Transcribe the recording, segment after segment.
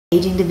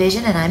Aging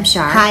division, and I'm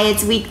Char. Hi,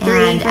 it's week 3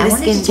 and for I the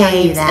wanted skin to tell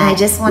you tapes, that and I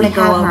just want to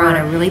go over on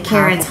a really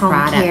Karen's powerful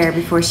home product care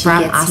before she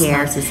from gets here.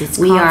 Osmosis.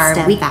 We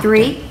are week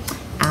 3.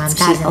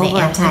 She's in the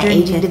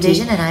anti-aging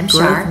division, and I'm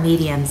Char.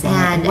 Mediums,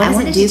 and what I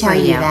wanted to tell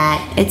you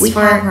that it's we for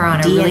have her on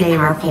a really DNA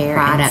powerful repair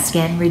product and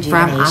skin from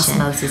rejuvenation.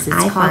 Osmosis. It's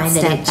I find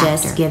that it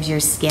just just gives your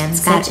skin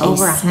got such a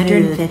over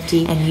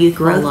 150 and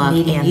youthful growth look,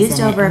 mediums and used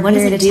in it. over a What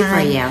does period it of do for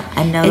time. you? A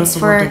It's noticeable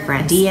for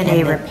difference DNA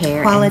in the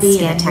repair quality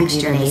and and skin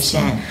texture of the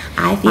rejuvenation. skin.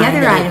 I The find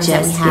other that it items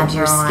that we just have gives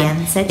your her skin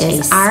on such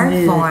is a our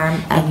smooth form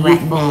and of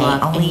youthful retin-A,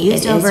 look, only and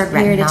used it is over a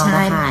period of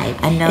time.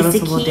 a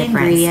noticeable It's a key difference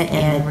ingredient in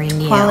in the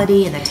renew.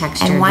 quality and the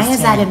texture And of why the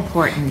is that skin.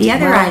 important? The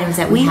other items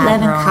that we have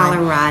live in her on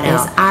Colorado,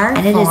 is our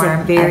and it is a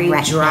form very of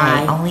retin-A,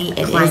 dry only it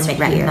is climate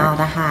here.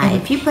 retinaldehyde. And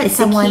if you put It's a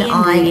someone key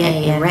on ingredient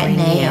a in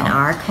retin-A in Renew.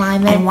 our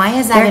climate, And why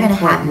is that they're going to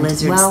important? have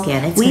lizard Well,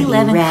 skin. It's we gonna be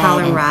live in red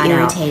Colorado, and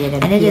irritated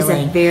and it is a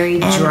peeling.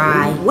 very And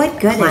dry what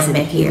good is it climate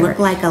if you here. look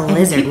like a And if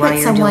lizard you while put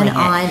you're someone doing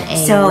on it? a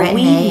So retin-A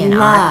we in our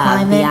love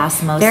climate, the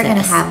Osmosis. they're going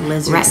to have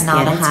lizard skin. It's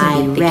going to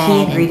Retinaldehyde, be the key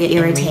red ingredient and in Renew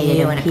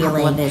irritated and a couple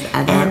peeling. of his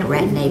other And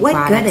retin-A what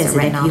products. good is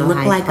it if you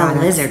look like a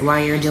lizard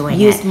while you're doing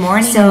Used it?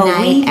 morning So and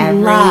night we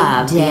every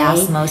love day. the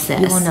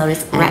Osmosis. You will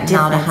notice a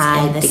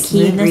retinaldehyde, difference the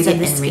in key smoothness of ingredient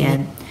the in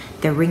skin.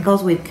 The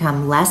wrinkles will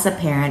become less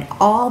apparent,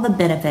 all the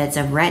benefits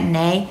of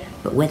retin-A,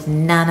 but with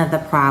none of the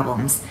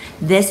problems.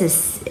 This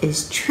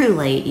is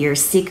truly your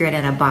secret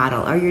in a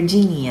bottle, or your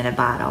genie in a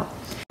bottle.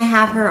 I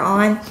have her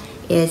on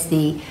is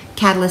the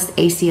Catalyst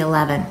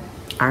AC11,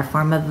 our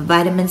form of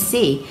vitamin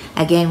C.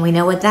 Again, we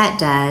know what that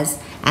does,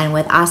 and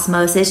with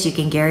Osmosis, you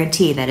can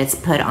guarantee that it's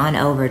put on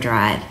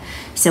overdrive.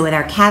 So with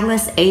our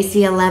Catalyst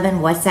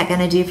AC11, what's that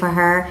gonna do for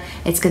her?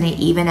 It's gonna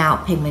even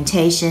out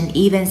pigmentation,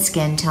 even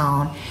skin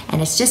tone,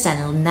 and it's just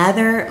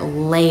another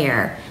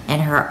layer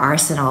in her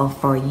arsenal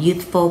for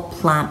youthful,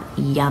 plump,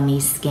 yummy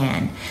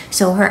skin.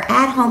 So her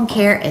at-home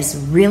care is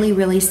really,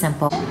 really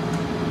simple.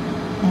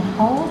 And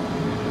hold.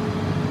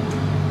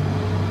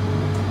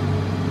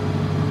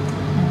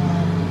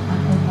 And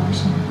upward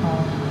motion and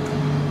hold.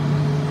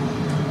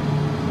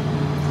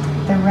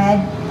 The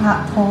red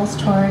pulls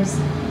towards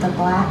the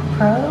black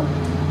probe.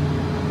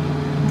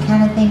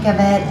 Kind of think of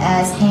it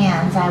as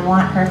hands. I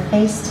want her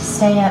face to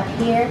stay up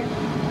here,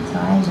 so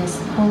I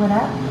just pull it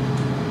up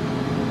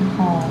and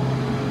hold.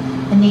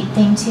 The neat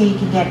thing too, you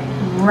can get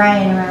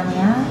right around the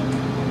eye,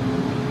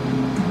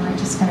 and we're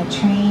just going to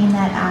train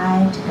that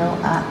eye to go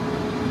up.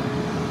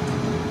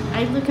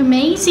 I look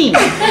amazing.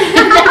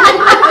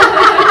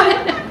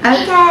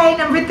 Okay,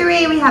 number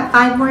 3, we have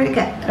 5 more to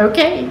go.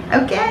 Okay.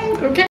 Okay. Okay.